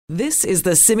This is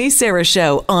the Simi Sara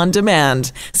Show on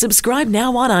demand. Subscribe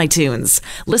now on iTunes.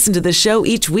 Listen to the show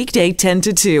each weekday 10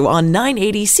 to 2 on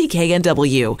 980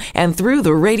 CKNW and through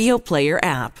the Radio Player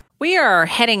app. We are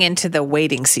heading into the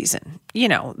waiting season. You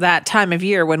know, that time of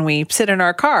year when we sit in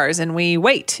our cars and we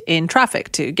wait in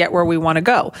traffic to get where we want to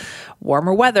go.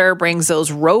 Warmer weather brings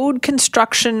those road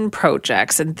construction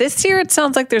projects. And this year, it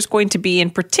sounds like there's going to be, in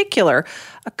particular,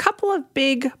 a couple of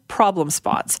big problem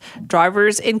spots.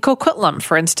 Drivers in Coquitlam,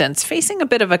 for instance, facing a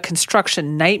bit of a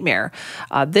construction nightmare.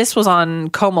 This was on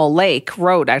Como Lake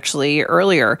Road, actually,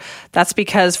 earlier. That's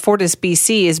because Fortis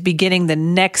BC is beginning the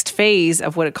next phase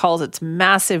of what it calls its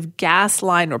massive gas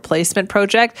line replacement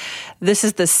project. This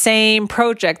is the same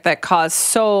project that caused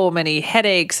so many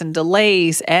headaches and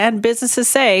delays, and businesses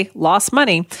say lost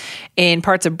money in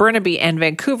parts of Burnaby and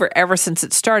Vancouver ever since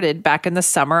it started back in the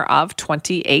summer of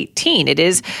 2018. It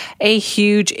is a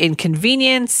huge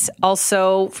inconvenience.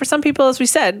 Also, for some people, as we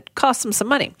said, costs them some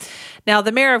money. Now,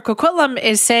 the mayor of Coquitlam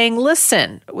is saying,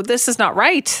 listen, this is not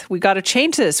right. We got to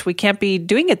change this. We can't be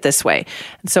doing it this way.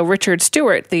 And so Richard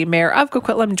Stewart, the mayor of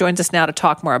Coquitlam, joins us now to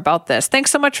talk more about this.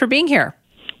 Thanks so much for being here.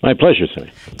 My pleasure,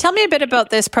 Simi. Tell me a bit about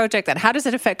this project then. How does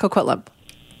it affect Coquitlam?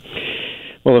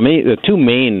 Well, the two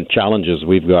main challenges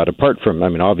we've got, apart from,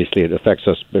 obviously it affects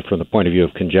us from the point of view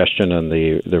of congestion and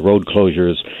the road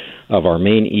closures of our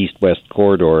main east-west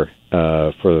corridor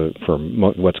for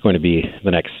what's going to be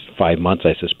the next 5 months,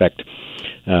 I suspect.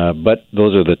 But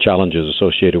those are the challenges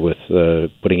associated with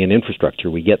putting in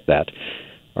infrastructure. We get that.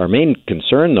 Our main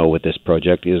concern, though, with this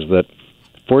project is that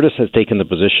Fortis has taken the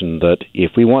position that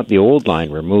if we want the old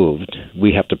line removed,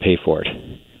 we have to pay for it.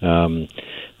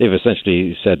 They've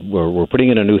essentially said, we're putting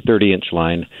in a new 30-inch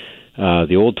line.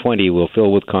 The old 20 will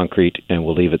fill with concrete, and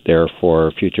we'll leave it there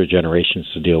for future generations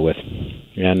to deal with.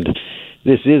 And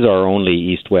this is our only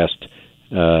east-west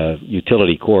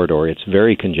utility corridor. It's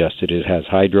very congested. It has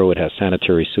hydro, it has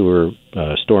sanitary sewer,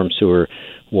 storm sewer,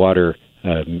 water,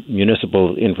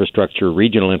 municipal infrastructure,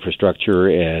 regional infrastructure,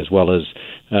 as well as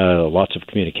lots of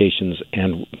communications,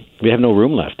 and we have no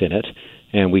room left in it.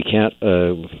 And we can't,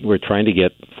 we're trying to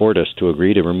get Fortis to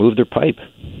agree to remove their pipe.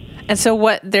 And so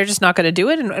what, they're just not going to do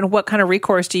it? And what kind of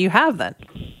recourse do you have then?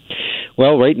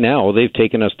 Well, right now, they've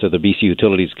taken us to the BC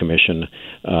Utilities Commission.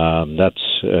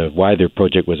 That's why their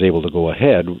project was able to go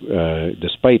ahead,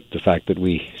 despite the fact that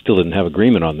we still didn't have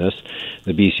agreement on this.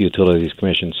 The BC Utilities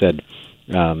Commission said,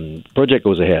 project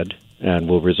goes ahead, and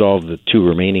we'll resolve the two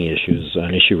remaining issues,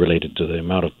 an issue related to the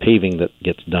amount of paving that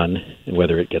gets done, and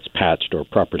whether it gets patched or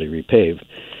properly repaved,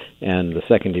 and the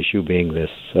second issue being this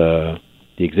the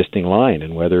existing line,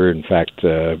 and whether, in fact,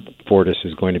 Fortis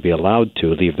is going to be allowed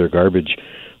to leave their garbage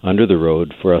under the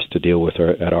road for us to deal with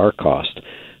at our cost,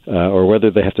 or whether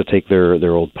they have to take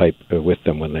their old pipe with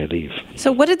them when they leave.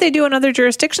 So what did they do in other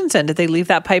jurisdictions then? Did they leave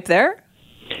that pipe there?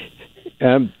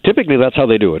 Typically, that's how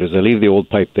they do it, is they leave the old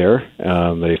pipe there,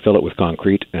 they fill it with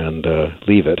concrete and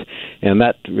leave it. And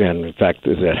in fact,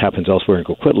 that happens elsewhere in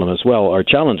Coquitlam as well. Our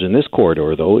challenge in this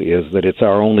corridor, though, is that it's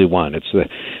our only one.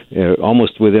 It's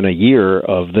almost within a year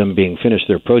of them being finished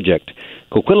their project,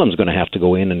 Coquitlam's going to have to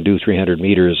go in and do 300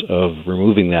 meters of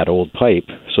removing that old pipe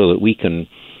so that we can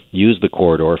use the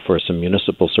corridor for some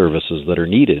municipal services that are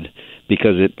needed,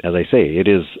 because as I say, it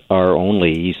is our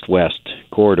only east-west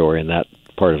corridor in that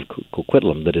part of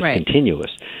Coquitlam that is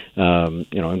continuous.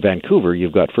 In Vancouver,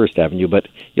 you've got First Avenue, but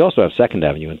you also have Second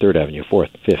Avenue and Third Avenue, Fourth,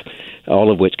 Fifth,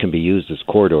 all of which can be used as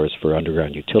corridors for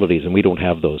underground utilities, and we don't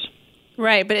have those.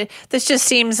 Right, but this just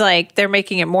seems like they're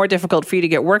making it more difficult for you to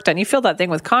get work done. You fill that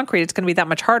thing with concrete, it's going to be that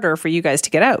much harder for you guys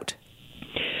to get out.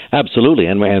 Absolutely,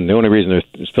 and the only reason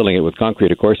they're filling it with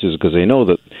concrete, of course, is because they know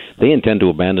that they intend to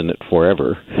abandon it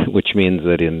forever, which means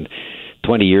that in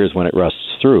 20 years when it rusts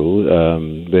through,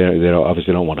 they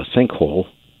obviously don't want a sinkhole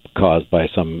caused by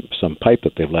some pipe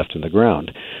that they've left in the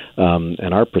ground.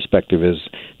 And our perspective is,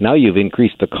 now you've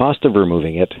increased the cost of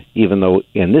removing it, even though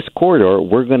in this corridor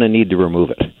we're going to need to remove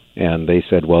it. And they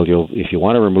said, well, if you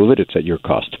want to remove it, it's at your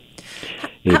cost.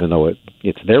 Even though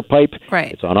it's their pipe,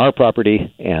 it's on our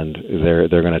property, and they're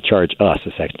going to charge us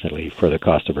essentially for the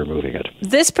cost of removing it.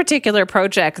 This particular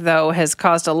project, though, has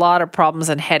caused a lot of problems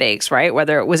and headaches, right?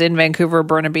 Whether it was in Vancouver,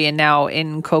 Burnaby, and now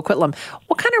in Coquitlam.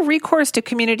 What kind of recourse do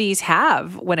communities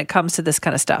have when it comes to this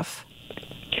kind of stuff?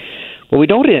 Well, we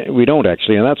don't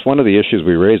actually, and that's one of the issues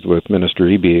we raised with Minister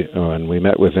Eby when we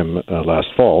met with him last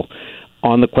fall.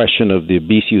 on the question of the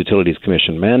BC Utilities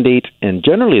Commission mandate and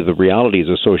generally the realities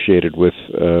associated with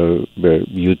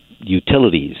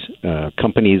utilities,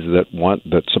 companies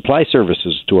that supply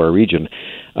services to our region,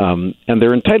 and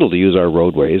they're entitled to use our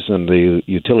roadways, and the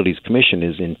Utilities Commission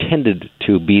is intended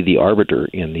to be the arbiter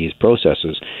in these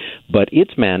processes. But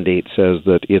its mandate says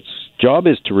that its job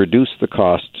is to reduce the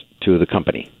cost to the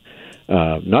company,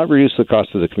 not reduce the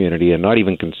cost to the community, and not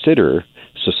even consider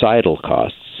societal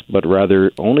costs, but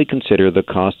rather only consider the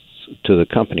costs to the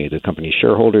company's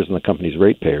shareholders and the company's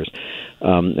ratepayers.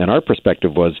 And our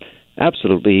perspective was,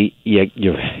 absolutely,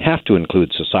 you have to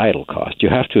include societal costs. You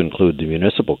have to include the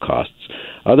municipal costs.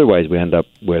 Otherwise, we end up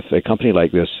with a company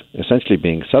like this essentially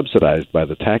being subsidized by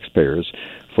the taxpayers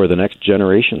for the next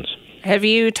generations. Have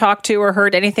you talked to or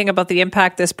heard anything about the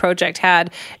impact this project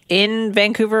had in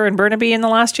Vancouver and Burnaby in the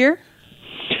last year?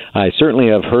 I certainly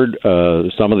have heard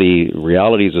some of the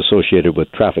realities associated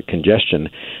with traffic congestion.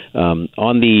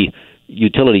 On the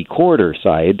utility corridor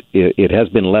side, it has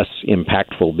been less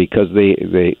impactful because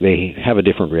they have a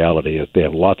different reality. They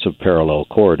have lots of parallel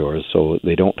corridors, so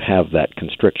they don't have that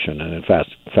constriction. And in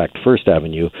fact, First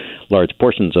Avenue, large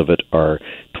portions of it are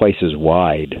twice as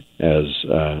wide as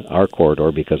our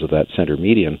corridor because of that center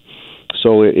median.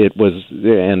 So it was,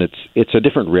 and it's a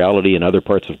different reality in other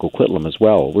parts of Coquitlam as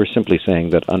well. We're simply saying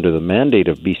that under the mandate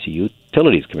of BC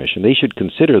Utilities Commission, they should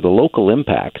consider the local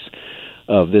impacts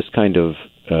of this kind of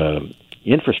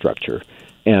infrastructure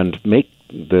and make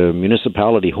the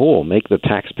municipality whole, make the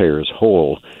taxpayers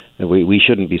whole. And we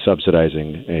shouldn't be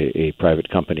subsidizing a private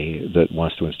company that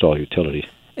wants to install utilities.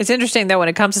 It's interesting, though, when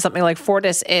it comes to something like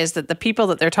Fortis, is that the people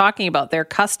that they're talking about, their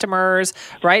customers,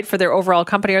 right, for their overall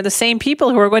company, are the same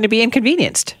people who are going to be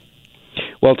inconvenienced.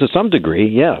 Well, to some degree,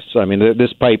 yes. I mean,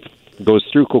 this pipe goes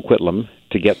through Coquitlam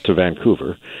to get to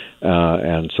Vancouver,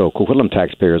 and so Coquitlam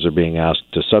taxpayers are being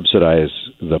asked to subsidize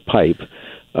the pipe.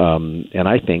 And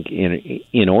I think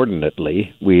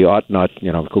inordinately, we ought not,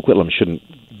 Coquitlam shouldn't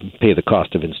pay the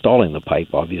cost of installing the pipe,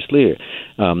 obviously.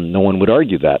 No one would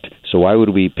argue that. So why would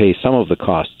we pay some of the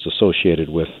costs associated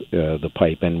with the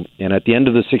pipe? And at the end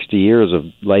of the 60 years of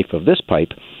life of this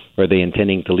pipe, are they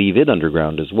intending to leave it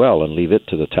underground as well and leave it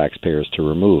to the taxpayers to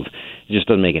remove? It just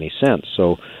doesn't make any sense.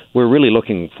 So we're really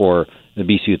looking for the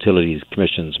BC Utilities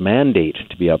Commission's mandate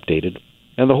to be updated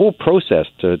and the whole process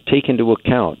to take into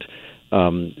account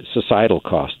societal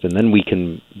costs, and then we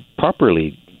can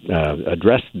properly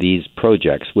address these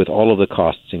projects with all of the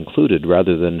costs included,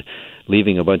 rather than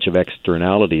leaving a bunch of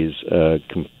externalities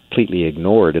completely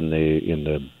ignored in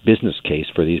the business case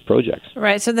for these projects.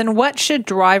 Right. So then, what should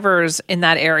drivers in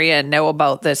that area know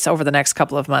about this over the next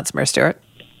couple of months, Mayor Stewart?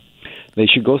 They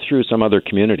should go through some other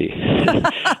community.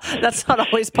 That's not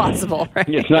always possible, right?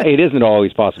 It isn't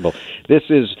always possible. This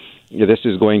is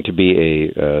going to be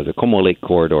the Como Lake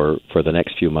corridor for the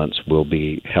next few months will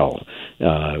be hell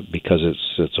because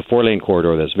it's a 4-lane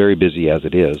corridor that's very busy as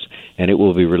it is, and it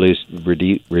will be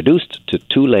reduced to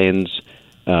 2 lanes,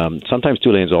 sometimes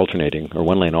 2 lanes alternating or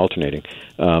 1 lane alternating,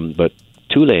 but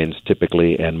 2 lanes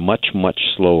typically, and much, much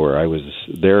slower. I was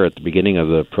there at the beginning of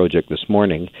the project this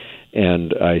morning,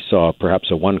 and I saw perhaps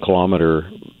a 1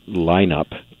 kilometer lineup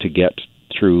to get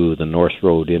through the North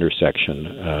Road intersection,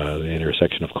 the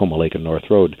intersection of Como Lake and North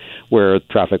Road, where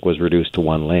traffic was reduced to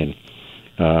 1 lane.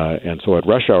 And so at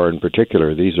rush hour in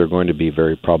particular, these are going to be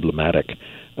very problematic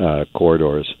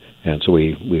corridors. And so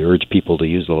we urge people to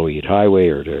use the Lougheed Highway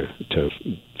or to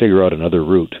figure out another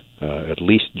route, at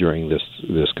least during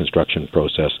this construction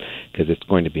process, because it's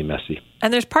going to be messy.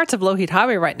 And there's parts of Lougheed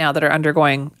Highway right now that are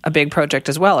undergoing a big project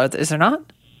as well, is there not?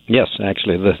 Yes,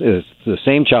 actually, the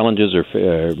same challenges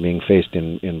are being faced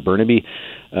in Burnaby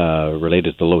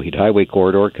related to the Lougheed Highway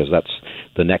corridor, because that's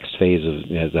the next phase of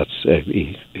that's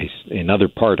another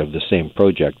part of the same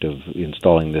project of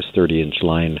installing this 30-inch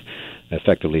line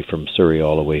effectively from Surrey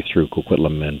all the way through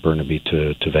Coquitlam and Burnaby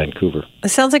to Vancouver. It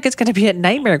sounds like it's going to be a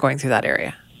nightmare going through that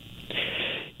area.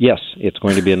 Yes, it's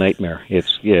going to be a nightmare. We've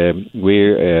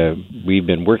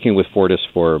been working with Fortis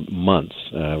for months,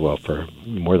 for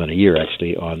more than a year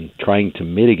actually, on trying to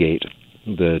mitigate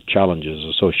the challenges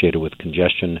associated with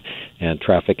congestion and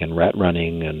traffic and rat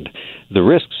running and the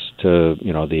risks to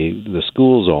the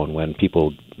school zone when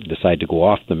people decide to go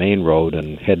off the main road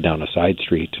and head down a side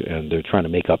street and they're trying to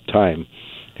make up time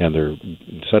and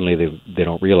suddenly they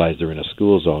don't realize they're in a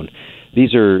school zone.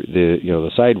 These are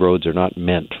the side roads are not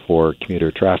meant for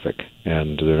commuter traffic,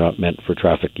 and they're not meant for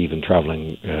traffic even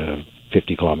traveling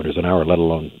 50 kilometers an hour, let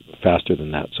alone faster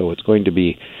than that. So it's going to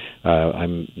be,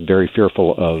 I'm very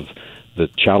fearful of the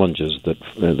challenges that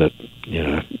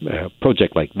a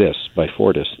project like this by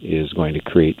Fortis is going to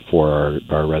create for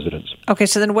our residents. Okay,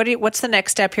 so then what's the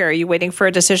next step here? Are you waiting for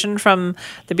a decision from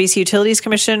the BC Utilities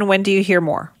Commission? When do you hear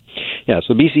more? Yeah,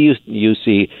 so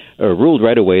BCUC ruled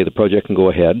right away the project can go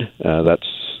ahead.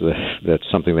 That's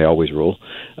something they always rule.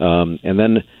 And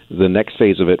then the next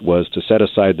phase of it was to set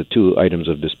aside the two items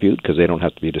of dispute, because they don't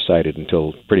have to be decided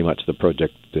until pretty much the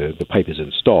project, the pipe is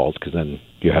installed, because then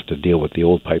you have to deal with the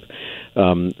old pipe.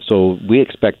 So we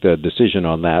expect a decision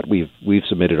on that. We've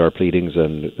submitted our pleadings,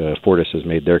 and Fortis has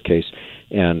made their case,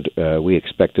 and we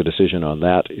expect a decision on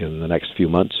that in the next few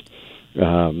months.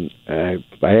 I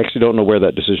actually don't know where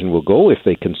that decision will go. If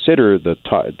they consider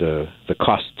the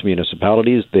cost to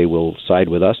municipalities, they will side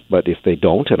with us. But if they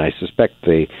don't, and I suspect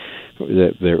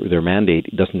their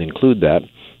mandate doesn't include that,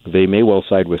 they may well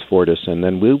side with Fortis, and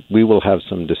then we will have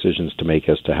some decisions to make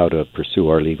as to how to pursue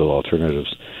our legal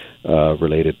alternatives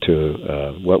related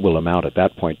to what will amount at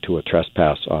that point to a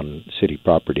trespass on city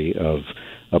property of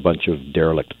a bunch of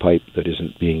derelict pipe that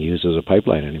isn't being used as a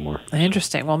pipeline anymore.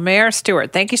 Interesting. Well, Mayor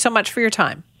Stewart, thank you so much for your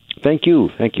time. Thank you.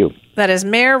 Thank you. That is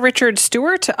Mayor Richard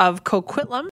Stewart of Coquitlam.